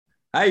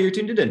Hi, you're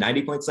tuned into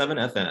 90.7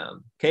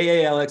 FM,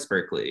 KALX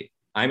Berkeley.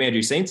 I'm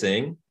Andrew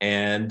Saintsing,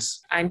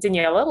 I'm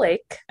Daniella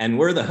Lake. and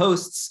we're the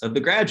hosts of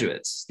The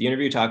Graduates, the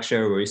interview talk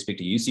show where we speak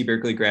to UC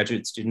Berkeley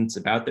graduate students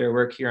about their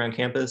work here on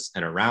campus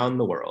and around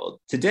the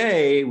world.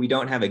 Today, we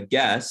don't have a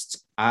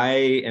guest.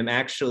 I am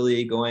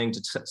actually going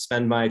to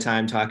spend my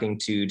time talking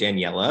to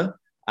Daniella.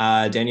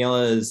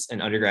 Daniella is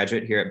an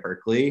undergraduate here at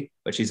Berkeley,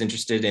 but she's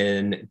interested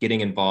in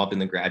getting involved in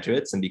the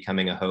graduates and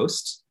becoming a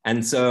host.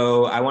 And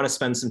so I want to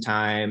spend some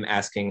time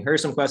asking her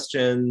some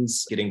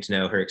questions, getting to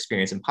know her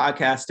experience in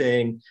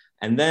podcasting.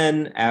 And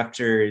then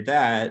after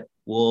that,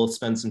 we'll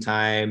spend some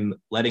time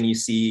letting you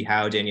see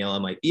how Daniella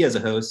might be as a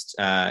host,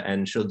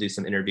 and she'll do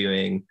some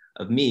interviewing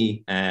of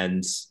me.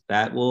 And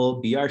that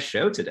will be our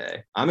show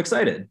today. I'm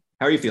excited.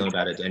 How are you feeling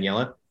about it,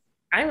 Daniella?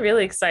 I'm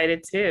really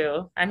excited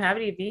too. I'm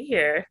happy to be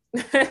here.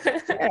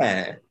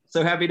 Yeah,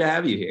 so happy to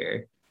have you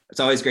here.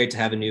 It's always great to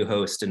have a new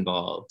host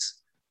involved.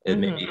 It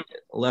maybe Mhm.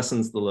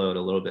 lessens the load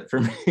a little bit for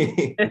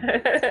me.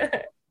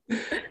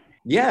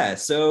 Yeah,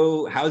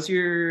 so how's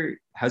your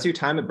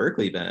time at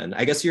Berkeley been?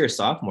 I guess you're a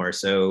sophomore,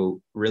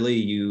 so really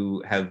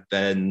you have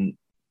been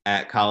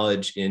at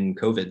college in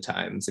COVID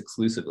times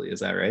exclusively, is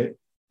that right?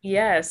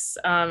 Yes,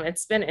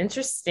 it's been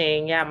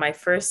interesting. Yeah, my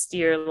first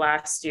year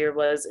last year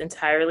was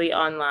entirely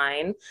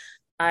online.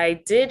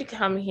 I did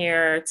come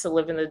here to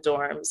live in the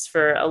dorms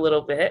for a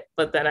little bit,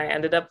 but then I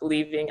ended up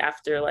leaving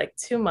after like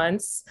 2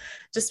 months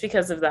just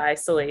because of the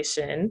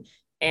isolation.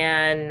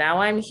 And now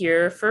I'm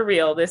here for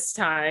real this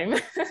time.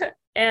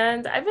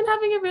 And I've been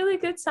having a really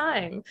good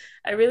time.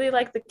 I really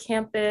like the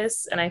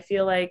campus, and I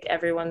feel like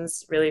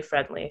everyone's really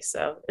friendly.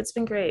 So it's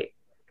been great.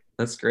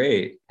 That's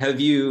great. Have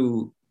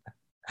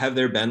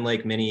there been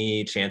like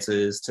many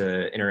chances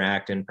to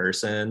interact in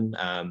person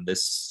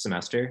this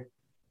semester?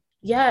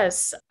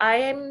 Yes, I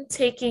am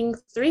taking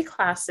 3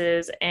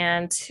 classes,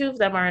 and 2 of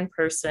them are in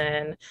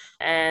person.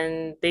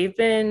 And they've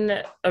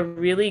been a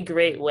really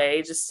great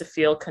way just to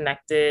feel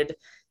connected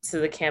to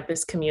the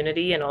campus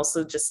community and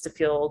also just to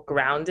feel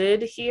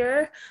grounded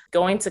here.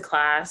 Going to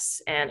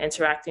class and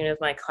interacting with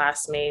my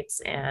classmates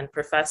and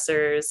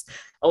professors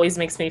always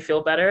makes me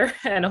feel better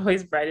and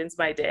always brightens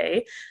my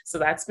day. So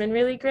that's been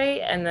really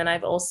great. And then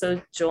I've also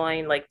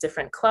joined like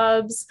different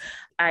clubs.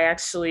 I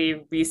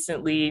actually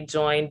recently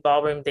joined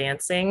ballroom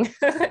dancing,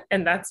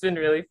 and that's been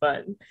really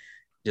fun.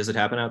 Does it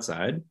happen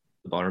outside,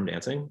 the ballroom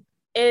dancing?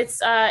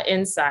 It's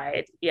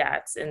inside. Yeah,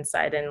 it's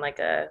inside in like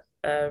a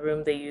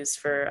room they use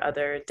for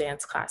other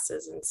dance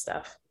classes and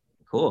stuff.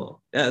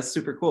 Cool. Yeah, it's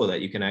super cool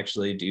that you can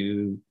actually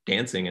do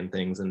dancing and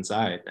things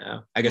inside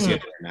now. I guess you have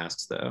Mm, to wear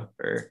masks though,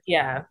 or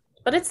yeah,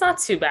 but it's not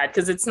too bad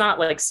because it's not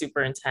like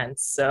super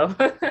intense. So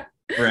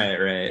right,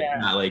 right. yeah.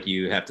 Not like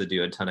you have to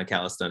do a ton of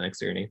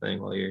calisthenics or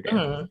anything while you're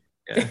dancing. Mhm.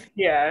 Yeah.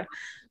 Yeah.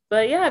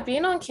 But yeah,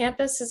 being on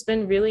campus has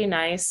been really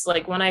nice.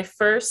 Like when I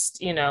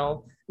first,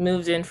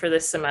 moved in for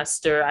this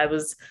semester, I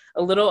was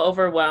a little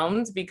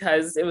overwhelmed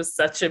because it was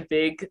such a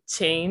big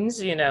change,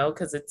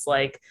 because it's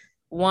like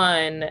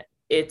one,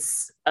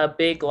 it's a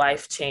big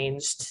life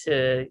change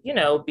to,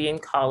 be in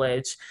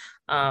college.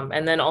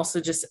 And then also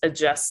just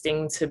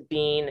adjusting to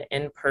being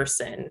in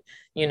person,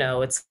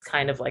 it's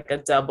kind of like a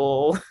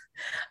double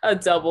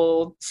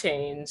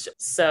change.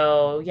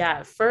 So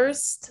yeah,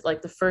 first,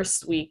 like the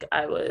first week,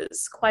 I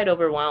was quite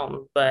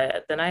overwhelmed,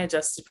 but then I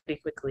adjusted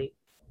pretty quickly.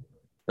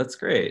 That's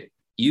great.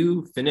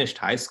 You finished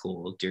high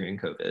school during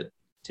COVID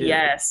too.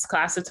 Yes,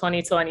 class of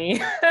 2020.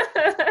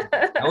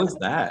 How was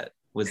that?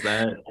 Was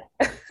that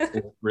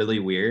really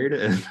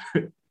weird?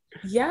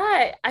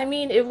 Yeah, I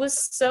mean, it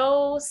was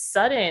so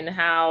sudden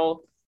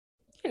how,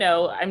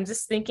 I'm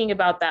just thinking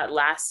about that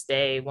last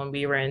day when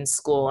we were in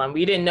school and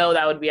we didn't know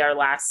that would be our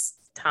last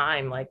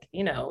time, like,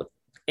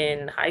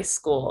 in high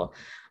school,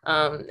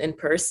 in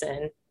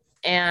person.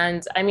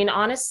 And I mean,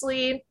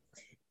 honestly,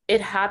 it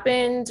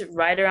happened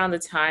right around the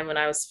time when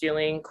I was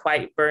feeling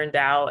quite burned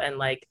out and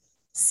like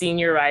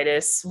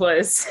senioritis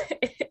was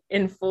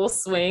in full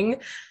swing.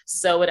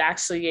 So it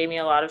actually gave me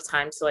a lot of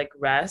time to like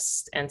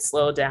rest and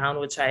slow down,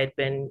 which I had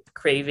been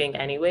craving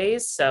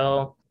anyways.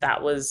 So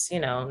that was,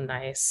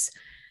 nice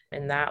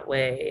in that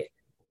way.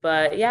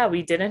 But yeah,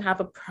 we didn't have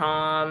a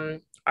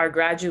prom. Our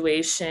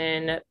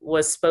graduation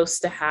was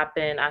supposed to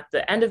happen at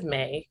the end of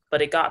May,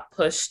 but it got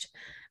pushed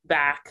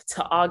back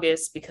to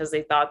August because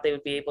they thought they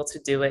would be able to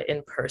do it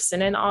in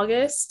person in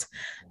August.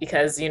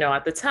 Because,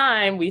 at the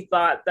time we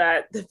thought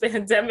that the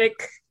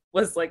pandemic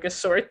was like a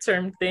short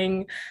term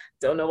thing.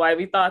 Don't know why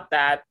we thought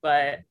that,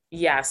 but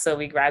yeah, so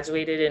we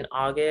graduated in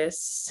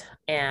August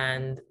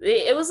and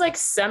it was like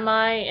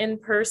semi in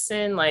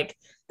person. Like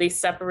they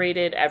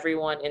separated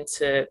everyone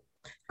into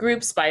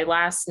groups by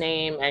last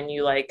name and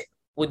you like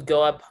would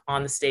go up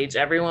on the stage.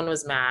 Everyone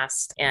was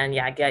masked and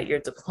yeah, get your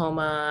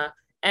diploma,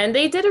 and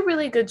they did a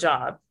really good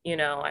job.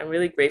 I'm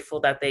really grateful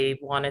that they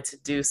wanted to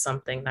do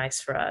something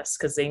nice for us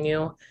because they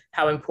knew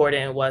how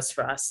important it was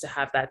for us to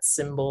have that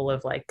symbol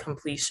of like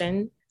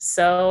completion.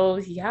 So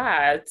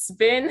yeah, it's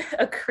been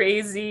a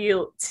crazy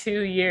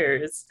 2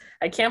 years.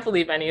 I can't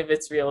believe any of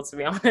it's real, to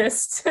be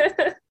honest.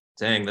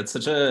 Dang, that's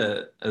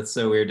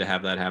so weird to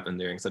have that happen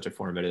during such a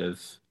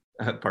formative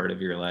part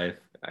of your life.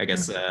 I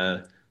guess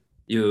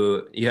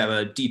you have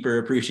a deeper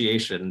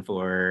appreciation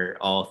for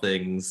all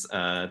things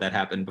that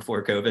happened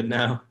before COVID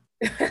now.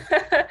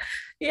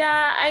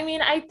 Yeah, I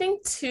mean, I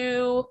think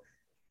too,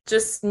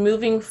 just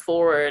moving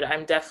forward,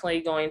 I'm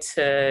definitely going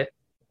to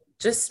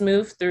just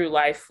move through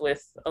life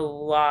with a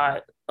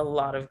lot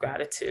of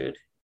gratitude,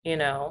 you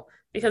know,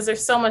 because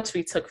there's so much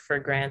we took for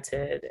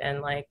granted.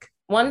 And like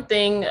one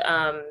thing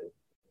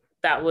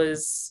that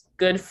was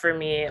good for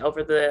me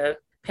over the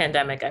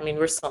pandemic, I mean,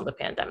 we're still in the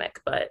pandemic,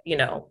 but you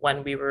know,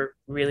 when we were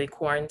really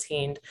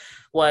quarantined,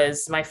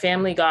 was my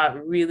family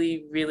got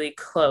really, really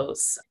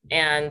close.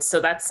 And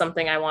so that's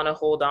something I want to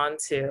hold on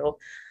to.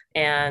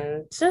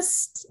 And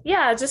just,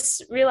 yeah,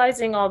 just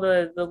realizing all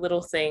the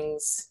little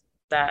things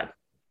that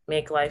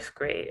make life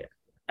great.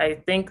 I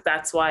think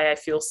that's why I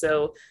feel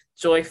so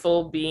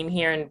joyful being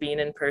here and being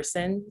in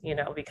person, you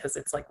know, because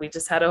it's like we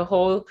just had a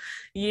whole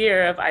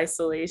year of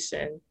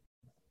isolation.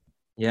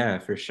 Yeah,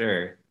 for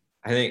sure.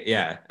 I think,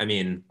 yeah, I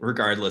mean,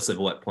 regardless of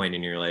what point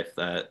in your life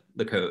that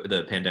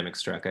the pandemic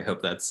struck, I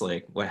hope that's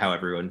like how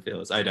everyone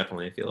feels. I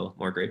definitely feel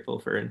more grateful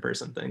for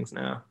in-person things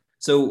now.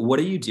 So, what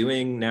are you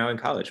doing now in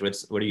college?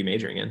 What are you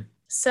majoring in?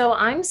 So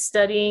I'm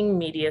studying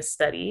media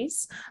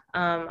studies.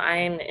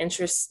 I'm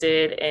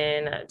interested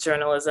in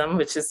journalism,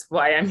 which is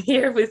why I'm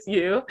here with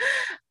you,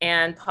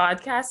 and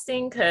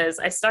podcasting, because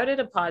I started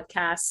a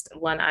podcast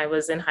when I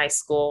was in high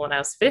school, when I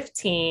was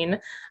 15,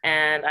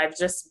 and I've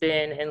just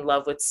been in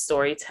love with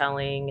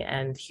storytelling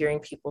and hearing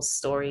people's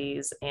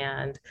stories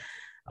and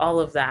all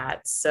of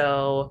that.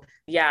 So,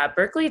 yeah,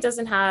 Berkeley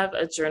doesn't have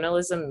a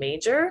journalism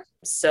major.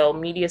 So,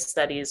 media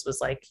studies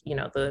was like, you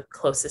know, the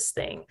closest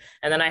thing.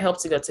 And then I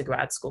hope to go to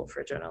grad school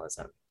for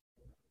journalism.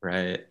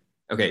 Right.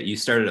 Okay, you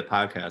started a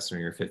podcast when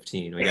you were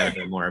 15. We got to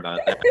know more about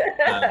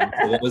that.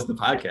 So what was the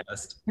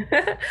podcast?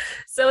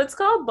 So it's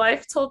called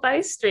Life Told by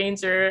a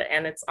Stranger,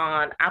 and it's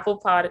on Apple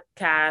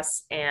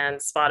Podcasts and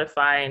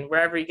Spotify and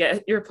wherever you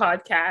get your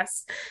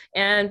podcasts.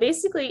 And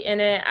basically, in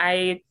it,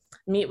 I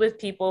meet with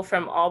people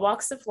from all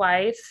walks of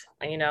life,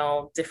 you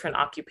know, different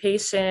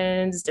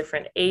occupations,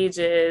 different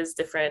ages,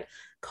 different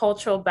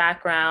cultural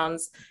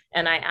backgrounds,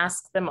 and I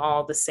ask them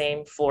all the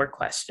same 4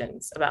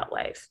 questions about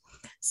life.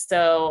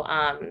 So,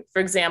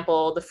 for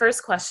example, the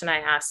first question I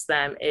ask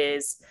them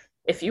is,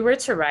 if you were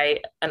to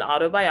write an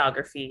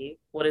autobiography,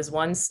 what is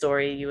one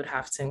story you would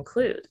have to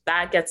include?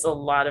 That gets a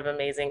lot of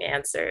amazing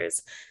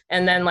answers.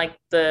 And then, like,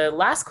 the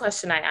last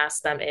question I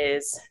ask them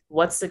is,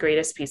 what's the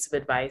greatest piece of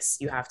advice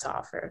you have to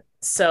offer?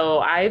 So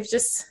I've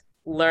just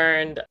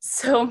learned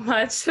so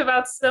much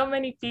about so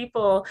many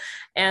people.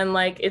 And,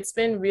 like, it's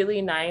been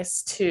really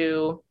nice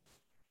to,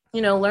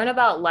 you know, learn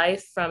about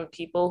life from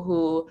people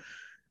who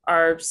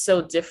are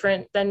so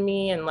different than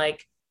me, and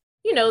like,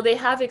 you know, they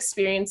have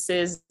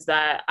experiences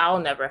that I'll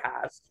never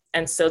have,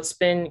 and so it's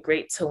been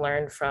great to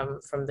learn from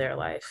their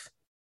life.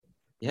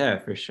 Yeah,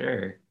 for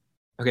sure.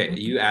 Okay,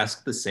 you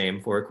asked the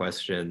same 4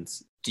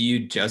 questions. Do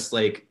you just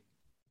like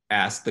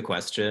ask the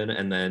question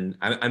and then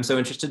I'm so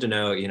interested to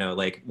know,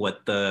 like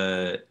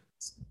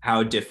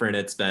how different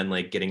it's been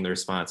like getting the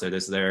response. Are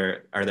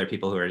there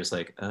people who are just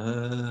like,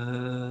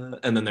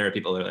 and then there are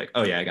people who are like,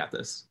 oh yeah, I got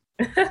this.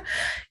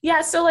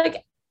 Yeah, so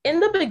like in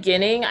the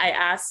beginning, I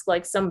ask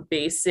like some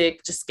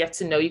basic, just get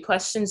to know you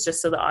questions, just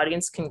so the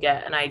audience can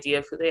get an idea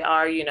of who they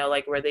are, you know,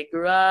 like where they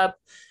grew up,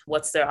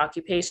 what's their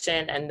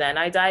occupation. And then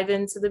I dive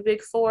into the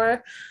big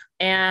 4.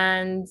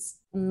 And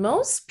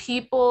most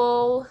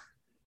people,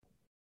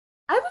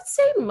 I would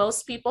say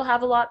most people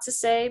have a lot to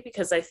say,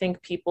 because I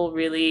think people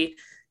really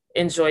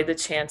enjoy the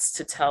chance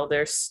to tell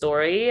their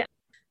story.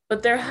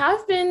 But there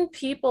have been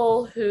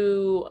people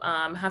who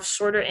have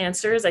shorter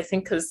answers, I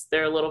think, because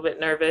they're a little bit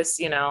nervous,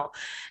 you know.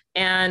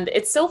 And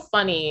it's so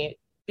funny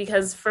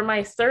because for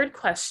my third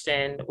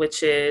question,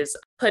 which is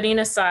putting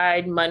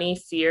aside money,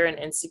 fear, and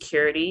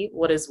insecurity,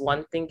 what is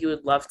one thing you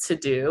would love to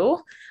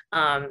do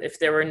if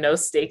there were no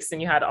stakes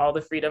and you had all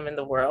the freedom in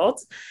the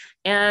world?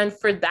 And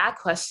for that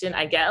question,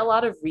 I get a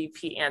lot of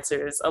repeat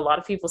answers. A lot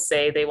of people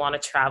say they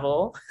want to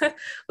travel,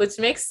 which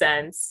makes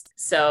sense.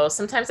 So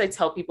sometimes I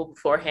tell people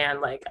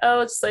beforehand, like,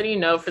 oh, just letting you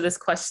know for this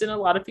question, a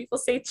lot of people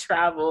say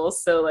travel.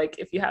 So, like,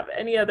 if you have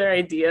any other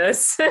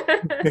ideas,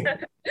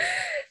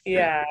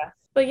 yeah.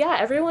 But yeah,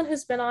 everyone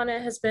who's been on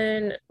it has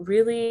been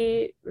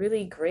really,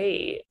 really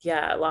great.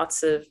 Yeah,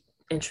 lots of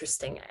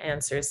interesting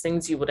answers,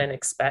 things you wouldn't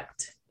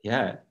expect.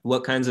 Yeah.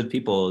 What kinds of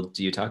people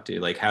do you talk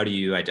to? Like, how do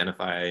you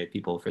identify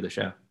people for the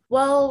show?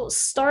 Well,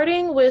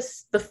 starting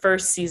with the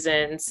first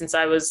season, since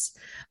I was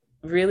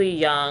really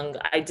young,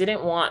 I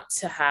didn't want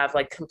to have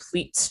like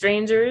complete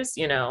strangers,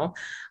 you know.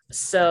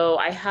 So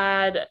I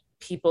had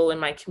people in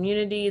my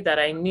community that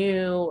I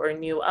knew or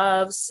knew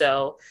of.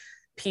 So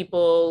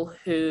people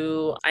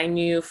who I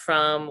knew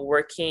from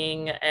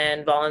working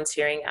and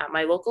volunteering at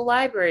my local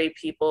library,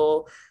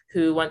 people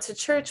who went to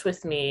church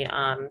with me.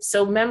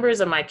 So members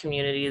of my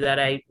community that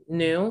I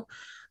knew.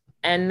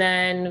 And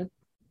then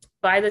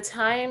by the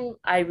time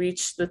I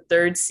reached the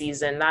third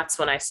season, that's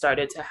when I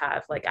started to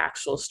have like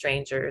actual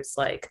strangers,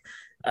 like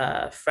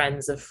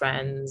friends of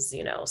friends,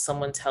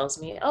 someone tells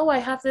me, oh, I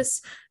have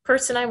this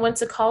person I went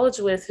to college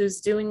with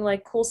who's doing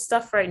like cool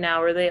stuff right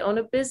now, or they own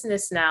a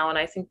business now, and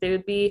I think they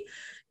would be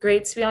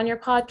great to be on your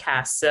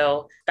podcast.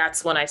 So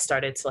that's when I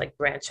started to like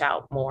branch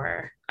out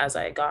more as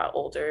I got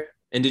older.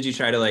 And did you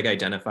try to like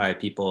identify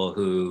people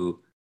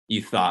who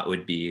you thought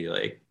would be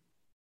like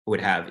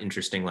would have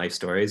interesting life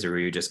stories, or were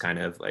you just kind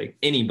of like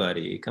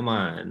anybody, come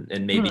on,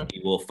 and maybe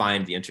you will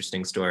find the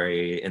interesting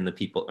story in the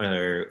people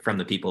or from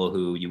the people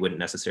who you wouldn't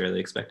necessarily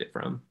expect it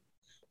from?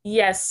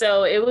 Yes,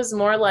 so it was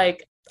more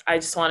like I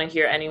just want to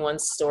hear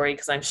anyone's story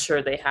because I'm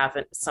sure they have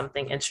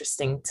something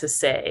interesting to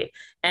say.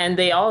 And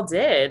they all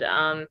did.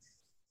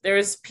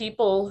 There's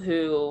people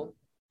who,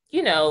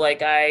 like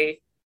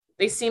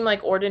they seem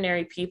like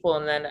ordinary people.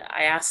 And then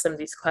I ask them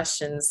these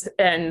questions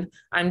and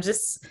I'm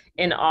just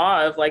in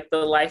awe of like the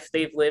life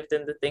they've lived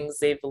and the things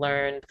they've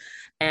learned.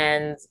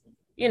 And,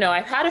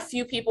 I've had a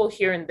few people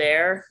here and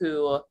there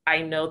who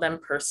I know them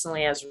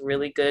personally as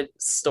really good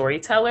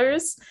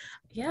storytellers.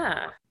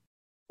 Yeah.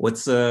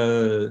 What's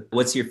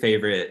your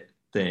favorite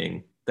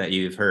thing that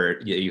you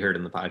heard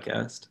in the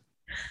podcast?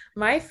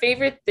 My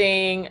favorite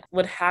thing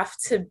would have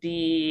to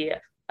be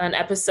an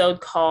episode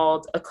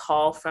called A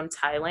Call from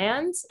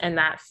Thailand, and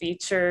that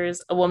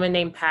features a woman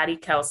named Patty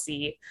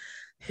Kelsey,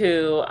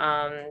 who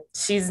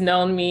she's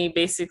known me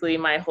basically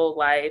my whole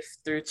life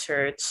through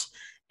church.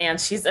 And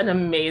she's an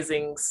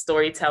amazing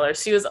storyteller.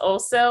 She was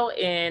also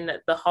in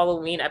the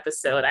Halloween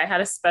episode. I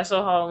had a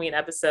special Halloween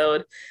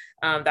episode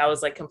that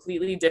was like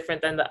completely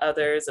different than the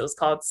others. It was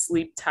called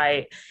Sleep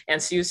Tight.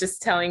 And she was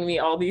just telling me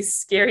all these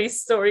scary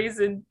stories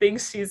and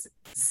things she's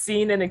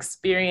seen and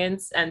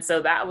experienced. And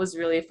so that was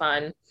really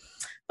fun.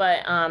 But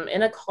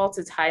in A Call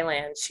to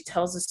Thailand, she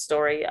tells a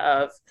story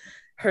of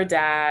her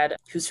dad,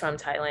 who's from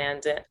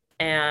Thailand,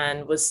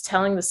 and was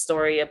telling the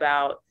story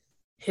about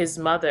his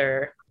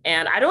mother.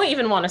 And I don't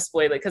even want to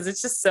spoil it because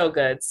it's just so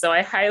good. So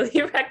I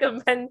highly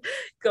recommend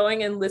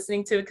going and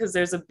listening to it because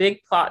there's a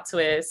big plot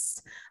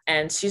twist.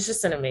 And she's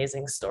just an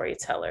amazing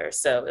storyteller.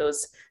 So it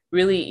was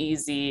really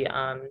easy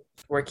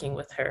working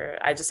with her.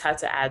 I just had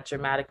to add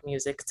dramatic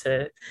music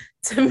to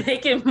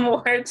make it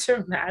more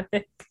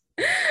dramatic.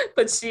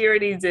 But she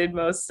already did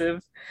most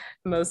of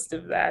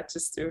that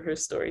just through her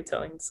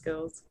storytelling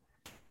skills.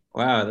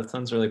 Wow, that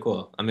sounds really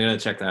cool. I'm gonna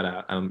check that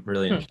out. I'm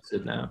really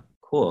interested now.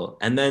 Cool.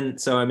 And then,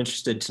 so I'm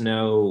interested to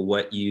know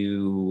what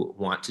you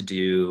want to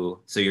do.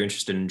 So you're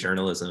interested in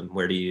journalism.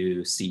 Where do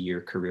you see your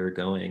career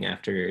going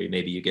after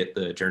maybe you get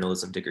the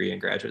journalism degree in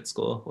graduate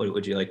school? What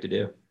would you like to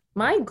do?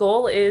 My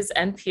goal is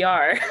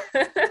NPR.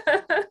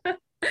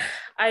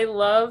 I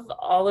love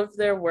all of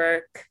their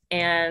work.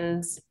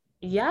 And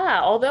yeah,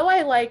 although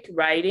I like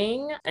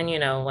writing and,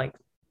 like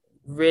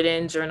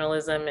written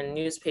journalism and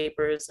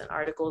newspapers and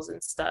articles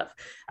and stuff,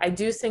 I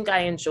do think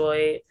I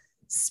enjoy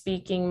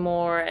speaking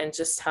more and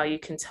just how you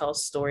can tell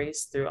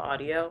stories through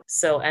audio.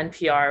 So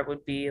NPR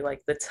would be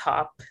like the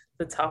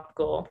top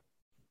goal.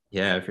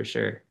 Yeah, for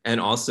sure. And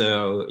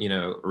also,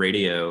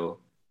 radio.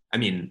 I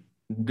mean,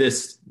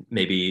 this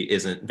maybe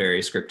isn't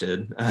very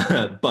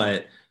scripted,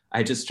 but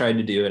I just tried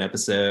to do an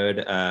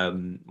episode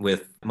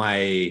with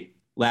my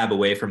lab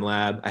away from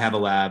lab. I have a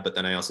lab, but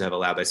then I also have a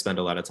lab I spend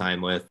a lot of time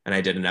with. And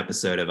I did an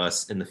episode of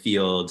us in the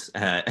field.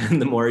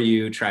 And the more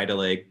you try to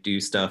like do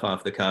stuff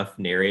off the cuff,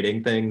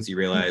 narrating things, you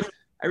realize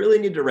I really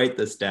need to write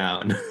this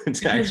down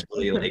to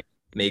actually like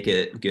make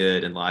it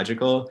good and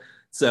logical.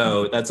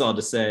 So that's all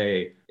to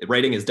say,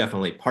 writing is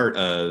definitely part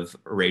of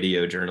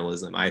radio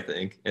journalism, I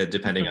think,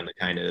 depending on the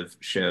kind of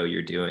show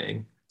you're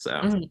doing.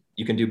 So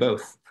you can do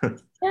both.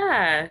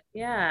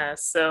 Yeah.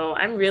 So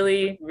I'm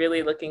really,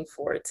 really looking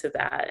forward to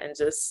that and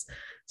just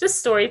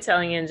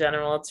storytelling in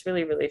general. It's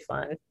really, really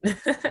fun.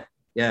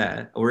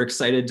 Yeah, we're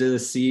excited to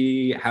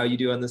see how you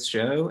do on this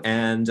show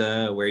and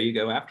where you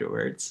go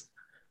afterwards.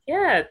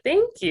 Yeah,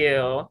 thank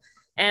you.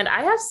 And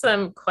I have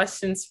some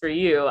questions for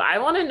you. I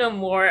want to know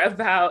more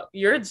about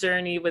your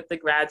journey with the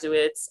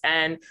graduates.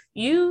 And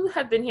you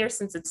have been here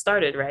since it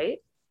started, right?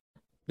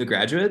 The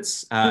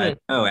graduates? Hmm.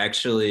 No,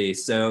 actually.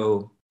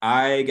 So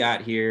I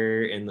got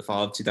here in the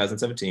fall of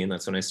 2017.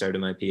 That's when I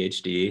started my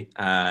PhD.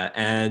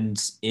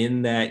 And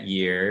in that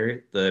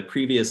year, the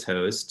previous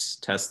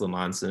host, Tesla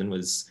Monson,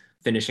 was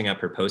finishing up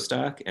her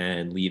postdoc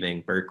and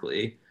leaving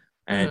Berkeley.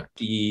 And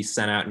she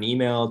sent out an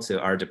email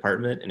to our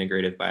department,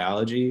 integrative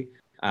biology,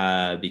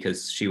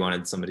 because she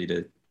wanted somebody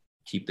to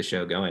keep the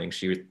show going.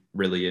 She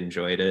really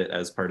enjoyed it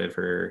as part of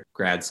her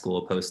grad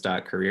school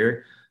postdoc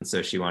career. And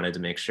so she wanted to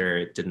make sure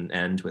it didn't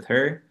end with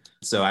her.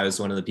 So I was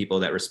one of the people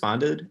that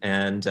responded.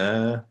 And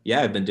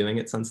yeah, I've been doing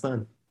it since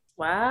then.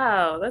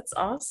 Wow, that's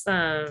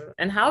awesome.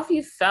 And how have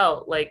you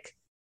felt? Like,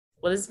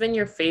 what has been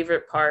your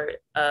favorite part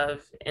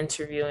of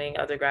interviewing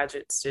other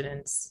graduate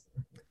students?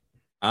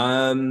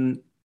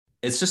 Um,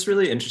 it's just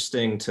really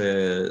interesting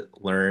to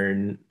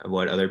learn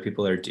what other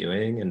people are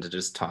doing and to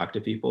just talk to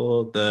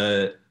people.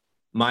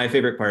 My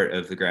favorite part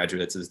of the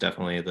graduates is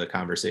definitely the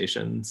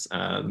conversations.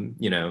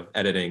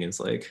 Editing is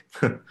like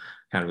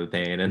kind of a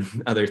pain, and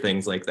other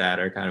things like that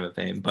are kind of a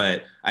pain.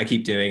 But I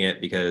keep doing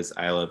it because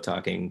I love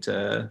talking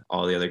to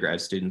all the other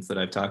grad students that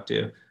I've talked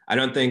to. I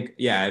don't think,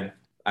 yeah,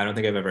 I don't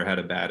think I've ever had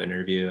a bad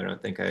interview. I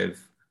don't think I've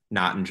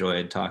not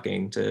enjoyed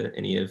talking to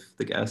any of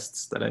the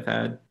guests that I've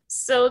had.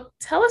 So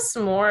tell us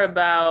more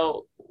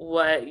about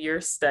what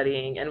you're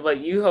studying and what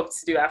you hope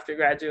to do after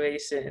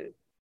graduation.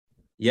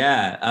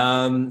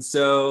 Yeah.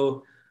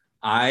 So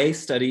I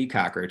study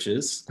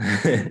cockroaches.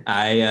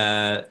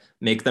 I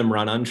make them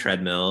run on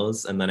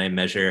treadmills, and then I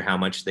measure how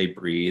much they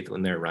breathe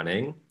when they're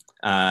running.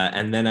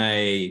 And then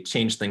I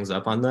change things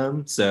up on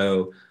them.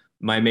 So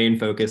my main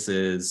focus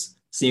is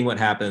seeing what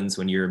happens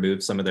when you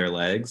remove some of their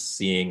legs,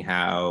 seeing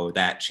how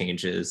that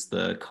changes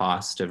the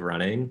cost of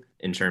running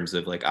in terms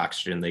of like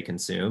oxygen they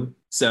consume.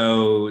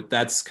 So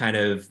that's kind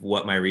of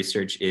what my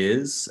research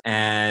is.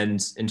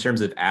 And in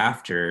terms of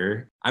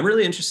after, I'm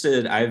really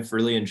interested. I've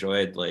really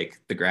enjoyed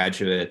like the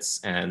graduates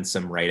and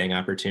some writing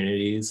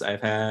opportunities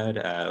I've had.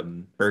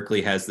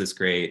 Berkeley has this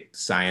great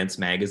science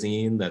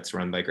magazine that's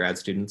run by grad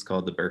students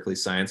called the Berkeley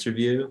Science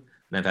Review.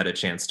 And I've had a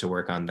chance to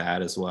work on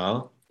that as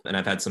well. And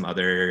I've had some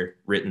other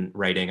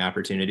writing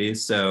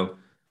opportunities. So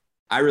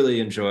I've really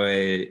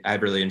enjoyed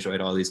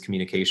all these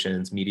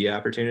communications media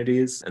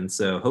opportunities. And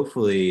so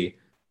hopefully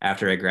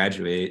after I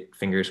graduate,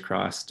 fingers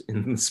crossed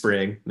in the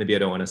spring, maybe I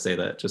don't want to say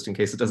that just in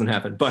case it doesn't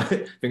happen,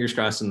 but fingers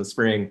crossed in the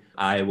spring,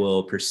 I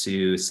will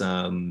pursue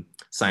some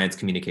science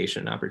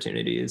communication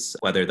opportunities,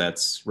 whether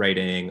that's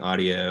writing,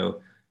 audio,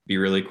 be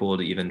really cool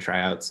to even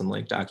try out some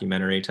like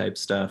documentary type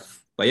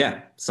stuff. But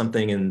yeah,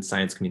 something in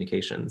science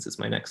communications is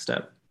my next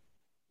step.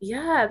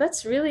 Yeah,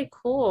 that's really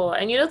cool.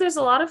 And there's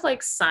a lot of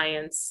like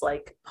science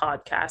like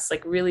podcasts,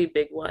 like really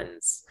big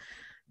ones.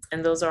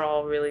 And those are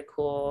all really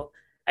cool.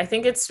 I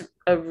think it's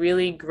a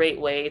really great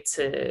way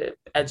to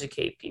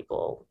educate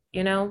people,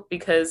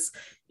 because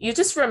you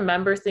just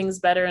remember things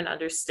better and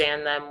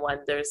understand them when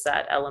there's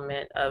that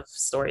element of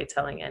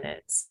storytelling in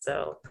it.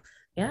 So,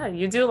 yeah,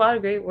 you do a lot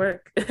of great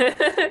work.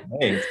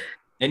 Thanks.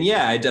 And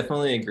yeah, I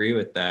definitely agree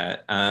with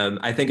that.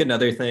 I think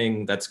another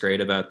thing that's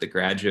great about the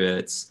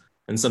graduates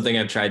and something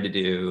I've tried to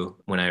do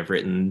when I've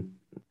written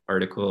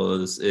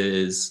articles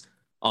is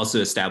also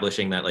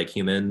establishing that like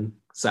human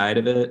side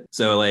of it.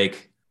 So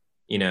like,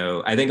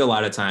 I think a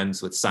lot of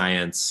times with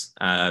science,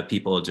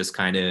 people just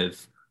kind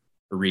of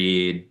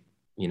read,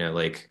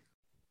 like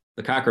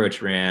the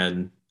cockroach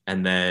ran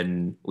and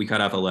then we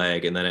cut off a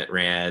leg and then it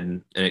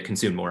ran and it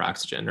consumed more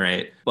oxygen,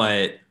 right?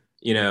 But,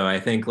 I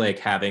think like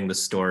having the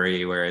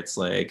story where it's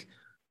like,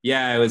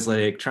 yeah, I was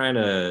like trying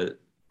to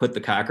put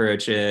the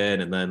cockroach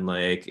in and then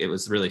like it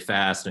was really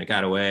fast and it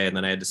got away and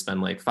then I had to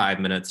spend like 5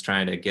 minutes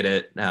trying to get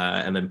it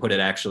and then put it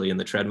actually in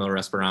the treadmill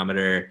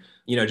respirometer.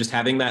 Just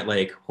having that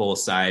like whole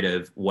side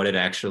of what it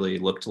actually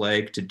looked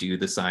like to do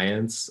the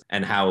science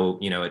and how,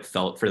 it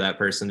felt for that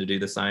person to do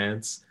the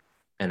science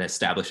and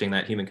establishing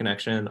that human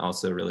connection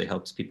also really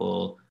helps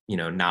people,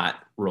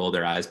 not roll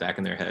their eyes back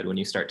in their head when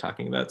you start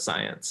talking about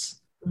science.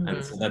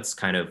 And so Mhm. that's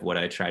kind of what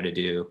I try to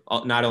do,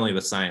 not only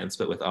with science,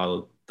 but with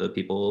all the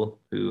people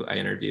who I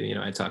interview.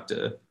 I talk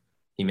to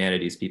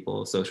humanities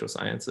people, social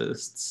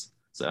scientists.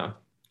 So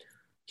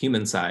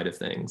human side of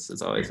things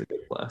is always a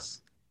good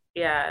plus.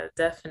 Yeah,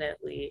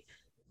 definitely.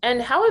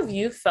 And how have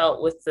you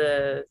felt with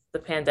the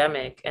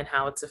pandemic and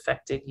how it's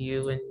affected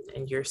you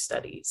and your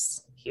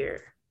studies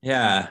here?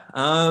 Yeah.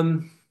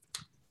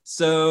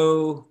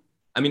 So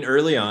I mean,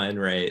 early on,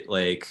 right?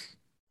 Like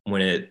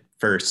when it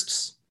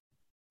first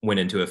went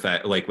into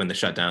effect, like when the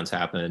shutdowns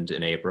happened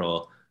in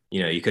April,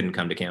 you couldn't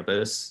come to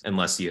campus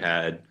unless you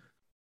had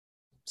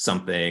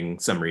some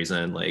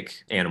reason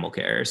like animal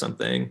care or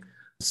something.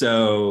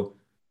 So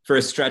for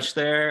a stretch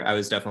there, I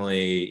was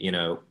definitely,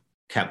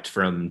 kept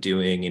from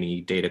doing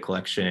any data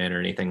collection or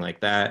anything like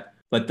that.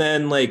 But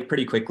then, like,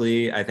 pretty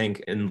quickly, I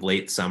think in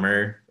late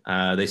summer,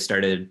 they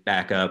started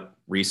back up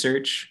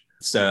research.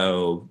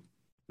 So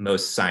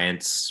most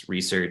science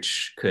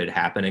research could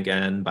happen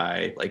again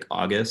by like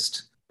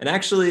August. And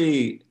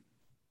actually,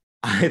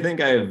 I think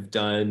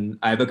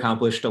I've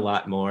accomplished a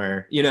lot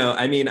more.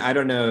 I mean, I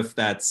don't know if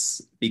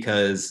that's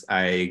because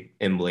I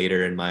am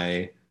later in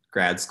my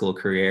grad school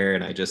career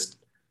and I just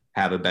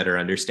have a better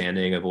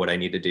understanding of what I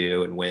need to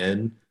do and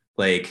when.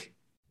 Like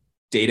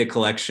data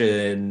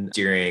collection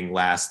during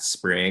last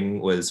spring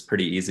was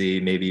pretty easy,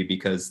 maybe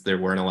because there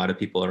weren't a lot of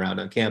people around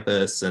on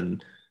campus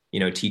and,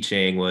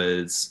 teaching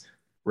was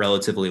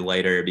relatively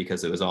lighter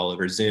because it was all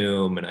over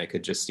Zoom and I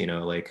could just,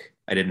 like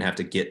I didn't have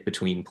to get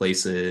between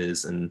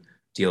places and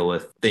deal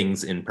with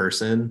things in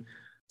person.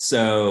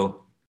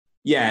 So,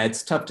 yeah,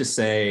 it's tough to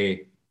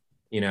say,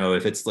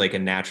 if it's like a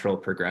natural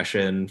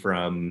progression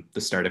from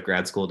the start of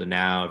grad school to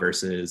now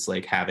versus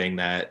like having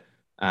that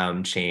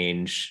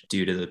change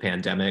due to the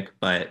pandemic.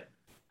 But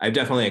I've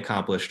definitely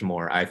accomplished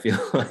more, I feel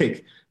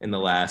like, in the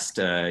last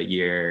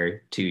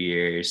year, 2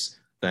 years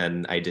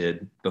than I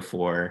did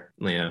before,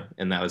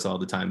 and that was all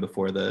the time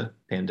before the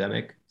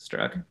pandemic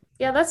struck.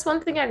 Yeah, that's one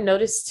thing I've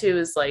noticed too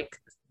is like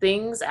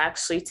things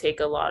actually take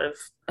a lot of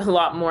a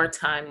lot more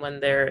time when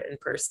they're in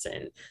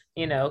person,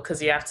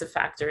 because you have to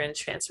factor in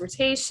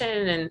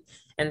transportation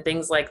and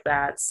things like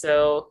that.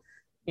 So,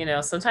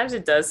 sometimes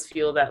it does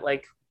feel that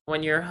like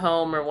when you're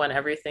home or when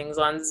everything's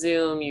on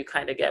Zoom, you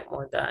kind of get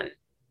more done.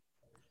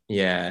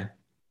 Yeah.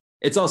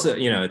 It's also,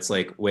 it's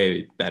like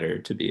way better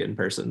to be in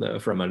person though,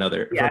 from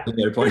Yeah.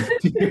 another point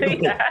of view.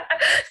 Yeah.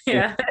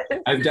 Yeah.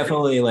 I've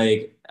definitely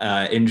like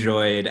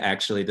enjoyed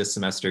actually this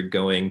semester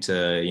going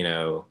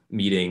to,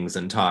 meetings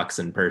and talks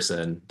in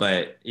person.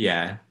 But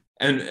yeah.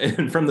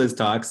 And from those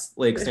talks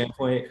like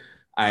standpoint,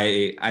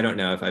 I don't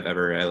know if I've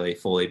ever really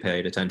fully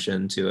paid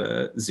attention to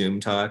a Zoom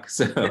talk.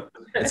 So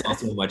it's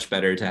also much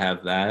better to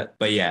have that.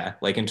 But yeah,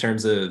 like in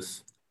terms of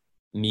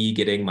me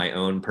getting my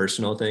own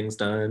personal things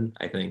done,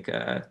 I think,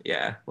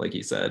 yeah, like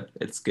you said,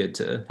 it's good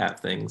to have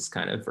things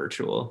kind of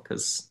virtual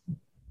because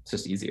it's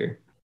just easier.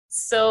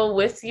 So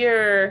with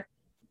your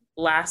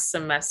last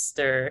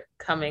semester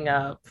coming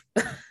up,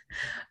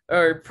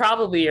 or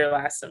probably your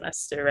last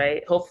semester,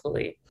 right?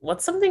 Hopefully.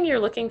 What's something you're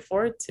looking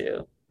forward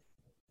to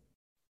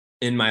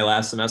In my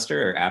last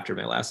semester or after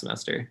my last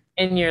semester?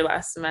 in your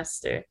last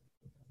semester?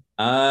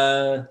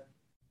 Uh,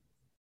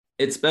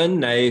 it's been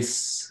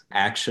nice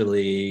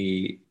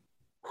actually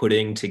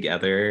putting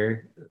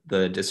together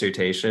the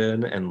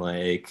dissertation and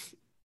like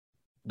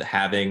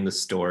having the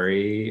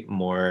story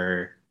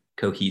more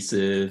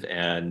cohesive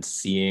and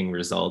seeing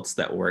results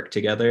that work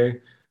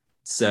together.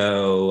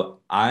 So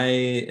I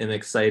am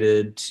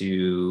excited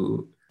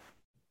to,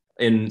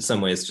 in some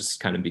ways,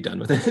 just kind of be done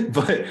with it,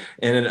 but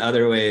in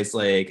other ways,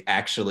 like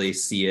actually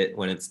see it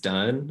when it's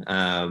done.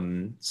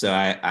 So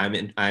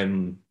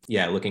I'm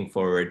yeah, looking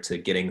forward to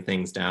getting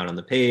things down on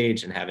the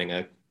page and having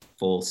a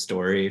full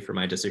story for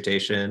my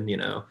dissertation,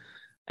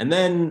 and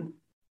then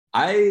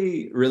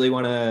I really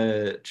want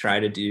to try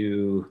to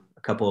do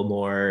a couple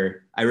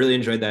more. I really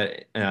enjoyed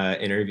that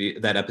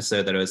that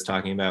episode that I was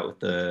talking about with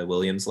the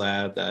Williams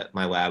lab, that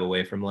my lab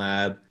away from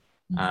lab.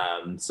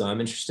 So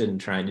I'm interested in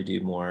trying to do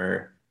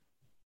more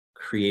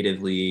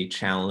creatively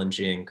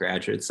challenging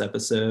graduates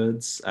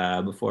episodes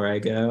before I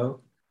go.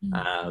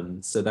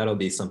 So that'll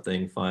be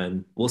something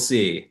fun. We'll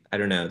see. I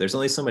don't know. There's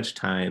only so much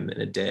time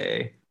in a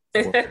day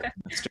for a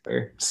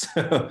semester.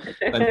 So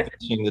if I'm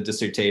finishing the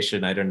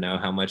dissertation, I don't know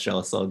how much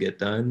else I'll get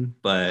done.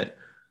 But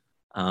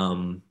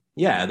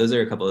yeah, those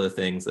are a couple of the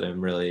things that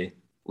I'm really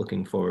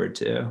looking forward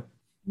to.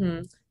 Hmm.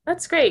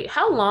 That's great.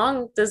 How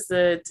long does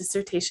the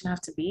dissertation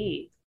have to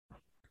be?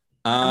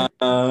 Uh,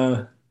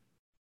 uh,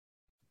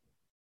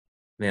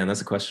 Man,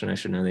 that's a question I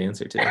should know the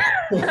answer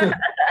to.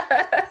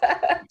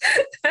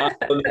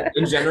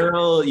 In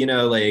general,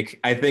 like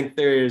I think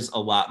there's a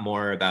lot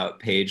more about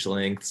page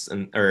lengths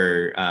and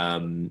or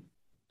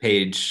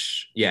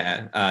page,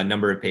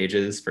 number of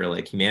pages for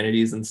like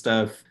humanities and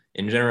stuff.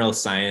 In general,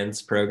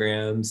 science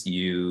programs,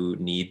 you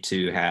need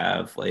to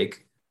have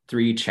like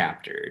 3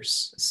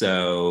 chapters.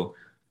 So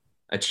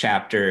a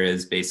chapter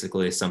is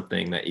basically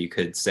something that you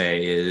could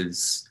say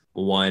is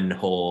one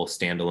whole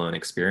standalone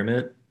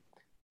experiment.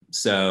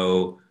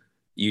 So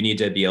you need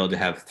to be able to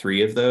have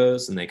 3 of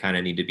those, and they kind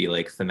of need to be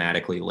like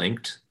thematically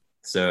linked.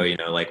 So,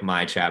 like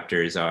my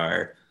chapters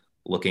are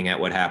looking at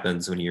what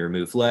happens when you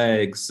remove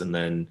legs, and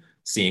then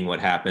seeing what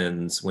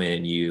happens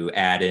when you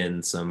add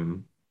in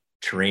some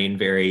terrain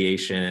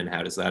variation.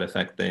 How does that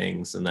affect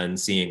things? And then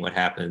seeing what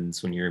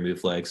happens when you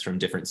remove legs from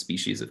different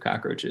species of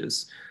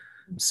cockroaches.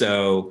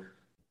 So,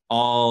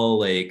 all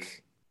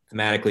like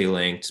thematically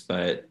linked,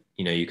 but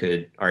you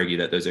could argue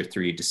that those are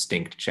 3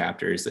 distinct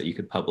chapters that you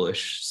could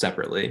publish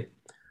separately.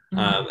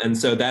 And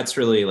so that's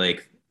really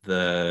like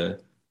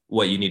the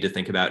what you need to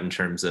think about in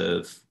terms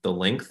of the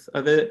length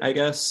of it, I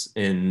guess,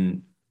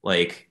 in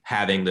like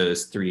having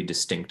those 3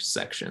 distinct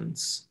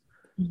sections.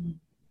 Mhm.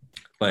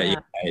 But yeah,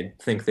 Yeah. I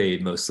think they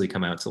mostly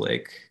come out to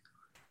like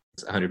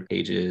 100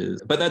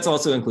 pages, but that's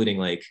also including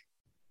like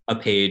a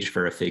page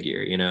for a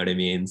figure, you know what I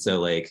mean? So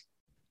like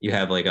you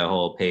have like a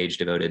whole page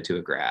devoted to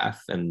a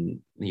graph,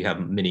 and you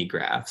have mini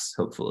graphs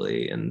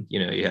hopefully, and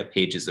you have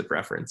pages of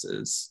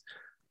references.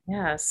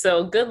 Yeah.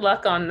 So good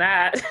luck on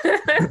that.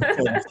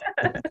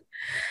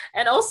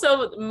 And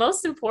also,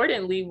 most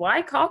importantly,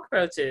 why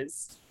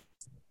cockroaches?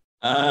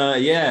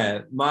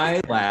 Yeah,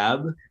 my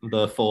lab,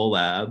 the full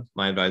lab,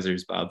 my advisor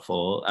is Bob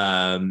Full,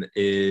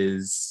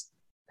 is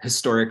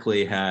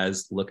historically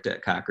has looked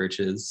at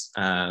cockroaches.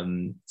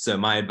 So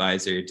my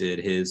advisor did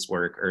his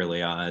work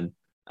early on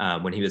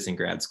when he was in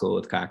grad school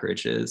with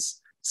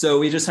cockroaches. So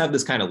we just have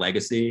this kind of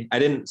legacy. I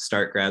didn't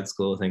start grad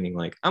school thinking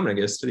like I'm gonna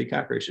go study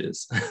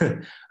cockroaches.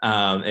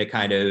 It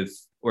kind of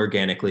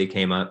organically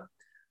came up.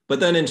 But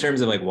then in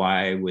terms of like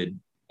why would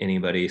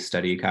anybody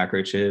study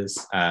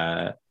cockroaches?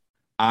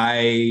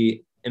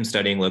 I am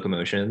studying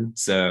locomotion.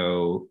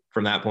 So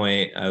from that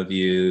point of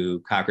view,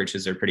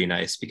 cockroaches are pretty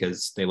nice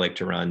because they like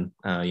to run.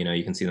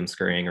 You can see them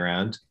scurrying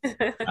around.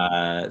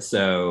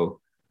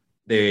 So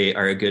they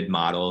are a good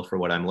model for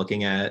what I'm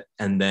looking at.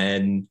 And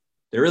then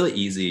they're really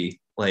easy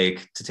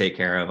like to take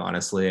care of,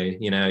 honestly.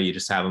 You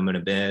just have them in a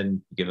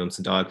bin, give them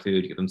some dog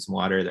food, give them some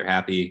water, they're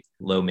happy,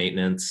 low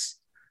maintenance.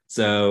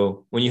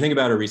 So when you think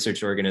about a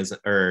research organism,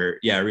 a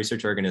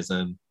research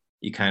organism,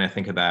 you kind of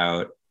think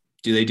about,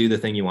 do they do the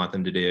thing you want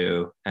them to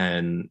do?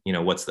 And,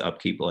 what's the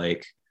upkeep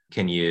like?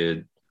 Can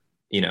you,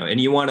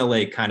 and you want to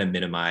like kind of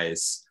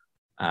minimize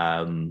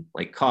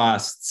like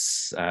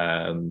costs,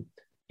 hurdles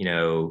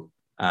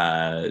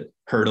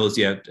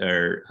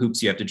or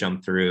hoops you have to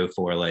jump through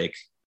for like,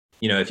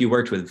 if you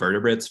worked with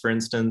vertebrates, for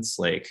instance,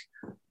 like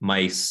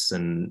mice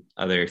and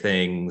other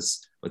things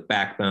with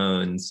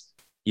backbones,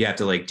 you have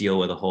to like deal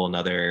with a whole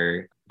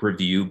nother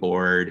review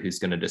board who's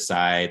going to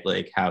decide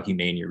like how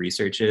humane your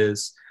research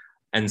is.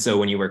 And so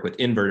when you work with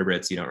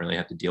invertebrates, you don't really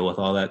have to deal with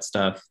all that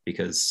stuff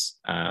because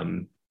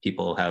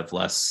people are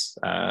less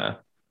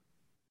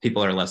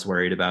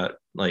worried about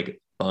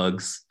like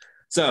bugs.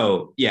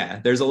 So yeah,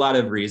 there's a lot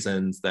of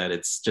reasons that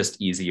it's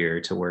just easier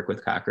to work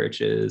with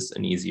cockroaches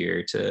and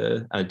easier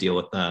to deal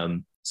with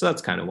them. So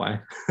that's kind of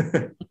why.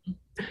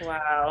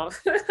 Wow.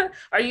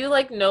 Are you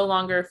like no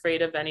longer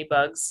afraid of any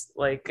bugs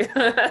like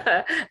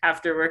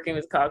after working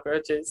with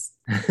cockroaches?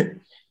 I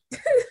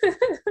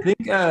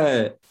think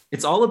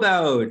it's all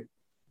about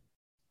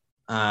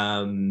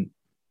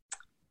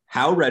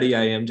how ready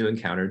I am to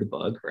encounter the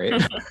bug, right?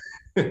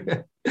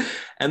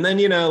 And then,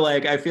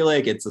 like I feel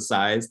like it's a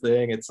size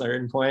thing at a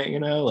certain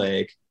point,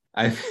 like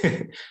I,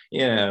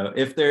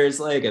 if there's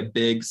like a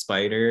big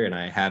spider and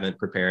I haven't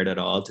prepared at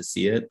all to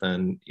see it,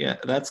 then yeah,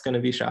 that's going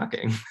to be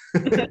shocking.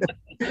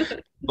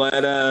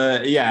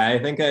 But yeah, I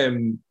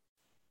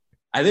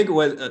think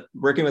what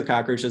working with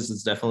cockroaches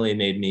has definitely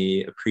made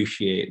me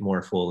appreciate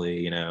more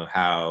fully,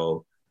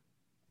 how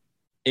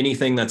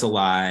anything that's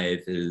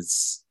alive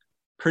is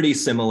pretty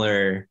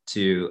similar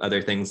to other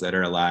things that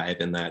are alive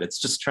in that it's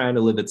just trying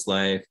to live its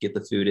life, get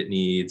the food it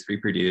needs,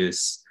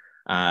 reproduce.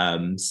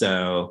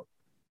 So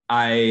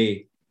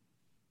I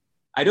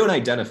don't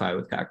identify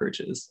with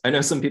cockroaches. I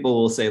know some people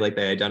will say like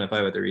they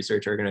identify with a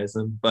research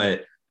organism,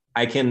 but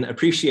I can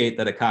appreciate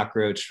that a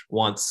cockroach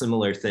wants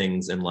similar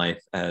things in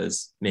life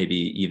as maybe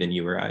even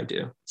you or I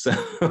do.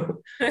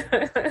 So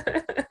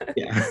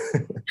yeah.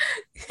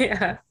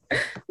 Yeah.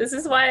 This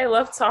is why I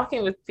love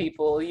talking with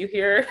people. You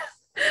hear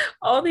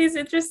all these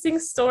interesting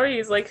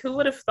stories. Like, who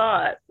would have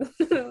thought?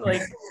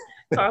 Like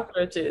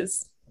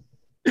cockroaches.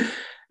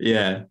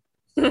 Yeah.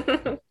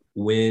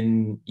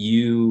 When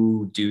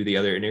you do the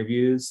other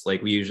interviews,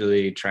 like we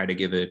usually try to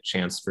give a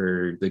chance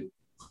for the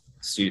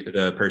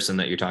person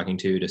that you're talking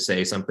to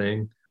say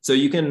something. So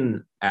you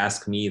can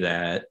ask me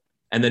that,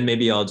 and then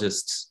maybe I'll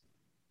just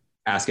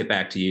ask it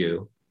back to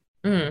you.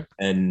 Mm.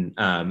 And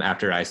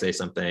after I say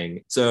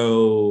something.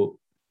 So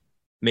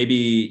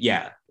maybe,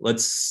 yeah,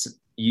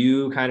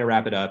 you kind of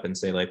wrap it up and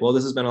say like, well,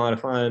 this has been a lot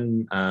of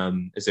fun.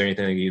 Is there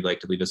anything you'd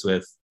like to leave us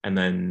with? And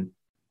then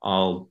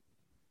I'll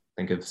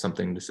think of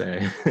something to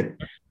say.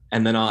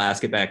 And then I'll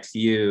ask it back to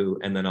you,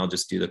 and then I'll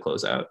just do the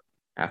closeout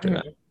after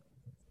that.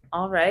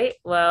 All right.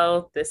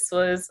 Well, this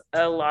was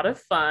a lot of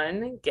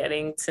fun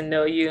getting to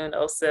know you and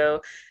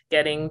also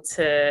getting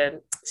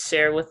to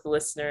share with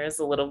listeners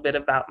a little bit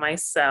about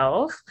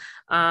myself.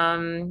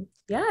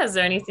 Yeah, is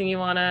there anything you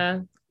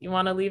wanna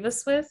leave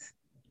us with?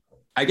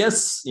 I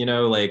guess,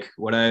 like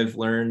what I've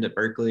learned at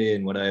Berkeley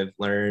and what I've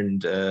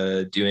learned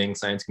doing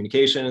science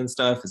communication and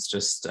stuff, it's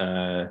just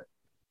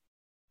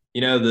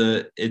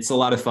it's a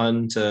lot of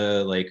fun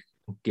to like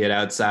get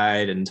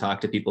outside and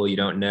talk to people you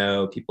don't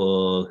know,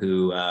 people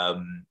who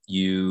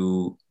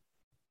you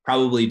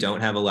probably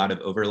don't have a lot of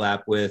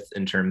overlap with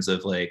in terms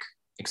of like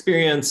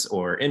experience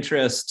or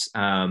interest.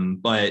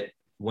 But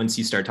once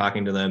you start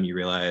talking to them, you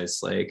realize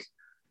like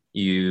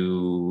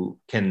you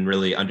can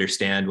really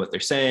understand what they're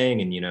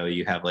saying, and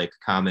you have like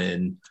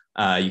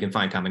you can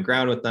find common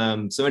ground with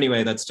them. So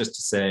anyway, that's just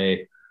to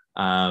say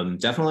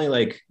definitely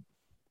like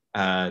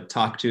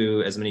talk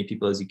to as many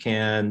people as you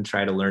can,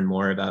 try to learn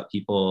more about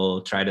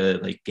people, try to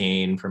like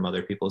gain from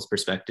other people's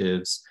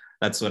perspectives.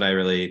 That's what I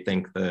really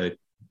think the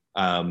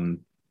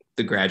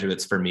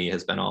graduates for me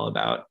has been all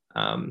about.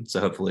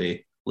 So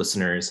hopefully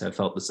listeners have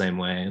felt the same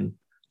way and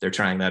they're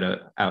trying that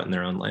out in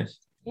their own life.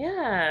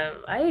 Yeah,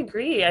 I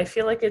agree. I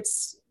feel like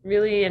it's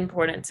really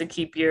important to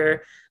keep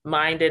your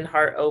mind and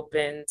heart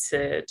open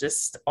to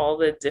just all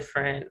the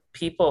different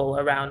people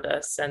around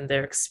us and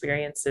their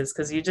experiences,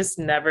 because you just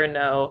never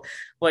know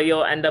what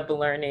you'll end up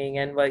learning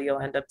and what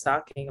you'll end up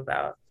talking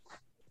about.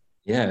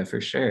 Yeah,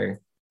 for sure.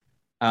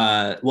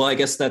 Well, I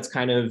guess that's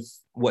kind of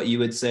what you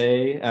would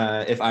say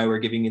if I were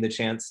giving you the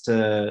chance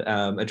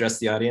to address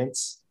the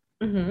audience.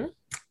 Mm-hmm.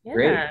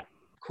 Great. Yeah.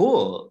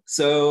 Cool.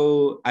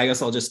 So I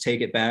guess I'll just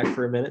take it back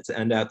for a minute to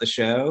end out the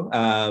show.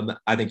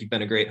 I think you've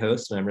been a great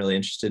host, and I'm really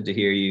interested to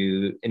hear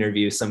you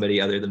interview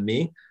somebody other than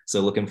me. So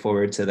looking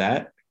forward to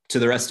that. To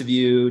the rest of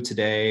you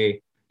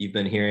today, you've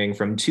been hearing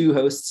from two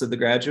hosts of The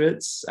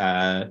Graduates,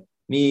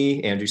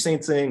 me, Andrew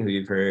Saintsing, who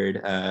you've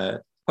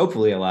heard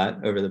hopefully a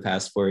lot over the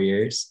past 4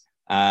 years,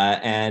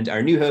 and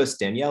our new host,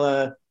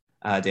 Daniella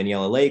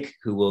Lake,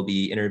 who will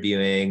be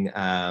interviewing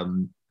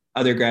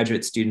other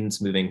graduate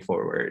students moving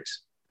forward.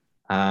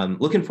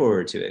 Looking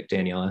forward to it,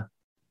 Daniella.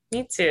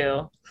 Me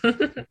too. All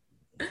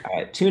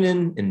right, tune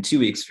in 2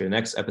 weeks for the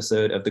next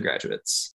episode of The Graduates.